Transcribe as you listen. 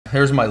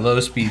Here's my low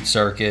speed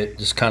circuit,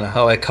 just kind of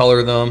how I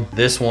color them.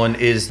 This one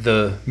is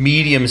the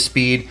medium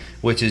speed,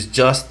 which is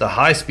just the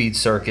high speed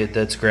circuit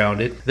that's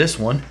grounded. This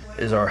one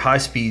is our high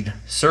speed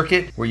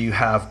circuit, where you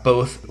have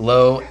both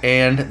low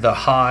and the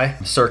high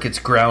circuits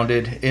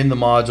grounded in the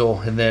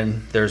module. And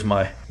then there's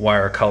my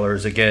wire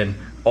colors again,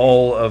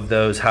 all of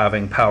those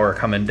having power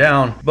coming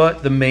down,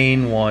 but the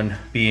main one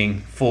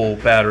being full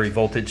battery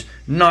voltage,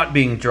 not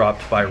being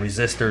dropped by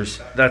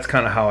resistors. That's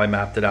kind of how I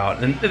mapped it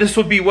out. And this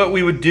would be what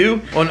we would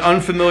do on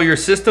unfamiliar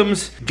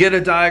systems. Get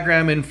a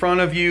diagram in front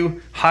of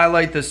you,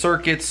 highlight the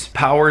circuits,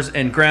 powers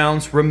and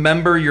grounds.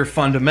 Remember your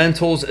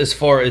fundamentals as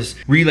far as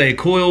relay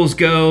coils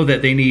go,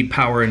 that they need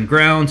power and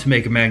ground to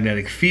make a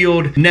magnetic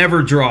field.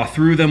 Never draw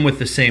through them with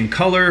the same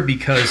color,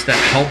 because that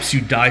helps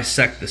you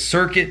dissect the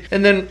circuit.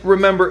 And then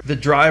remember, the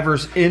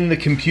drivers in the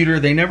computer,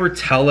 they never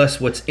tell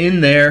us what's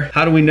in there.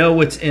 How do we know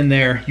what's in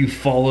there? You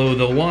follow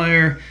the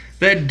wire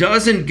that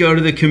doesn't go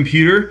to the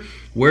computer.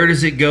 Where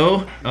does it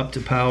go? Up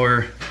to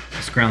power,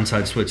 this ground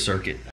side switch circuit.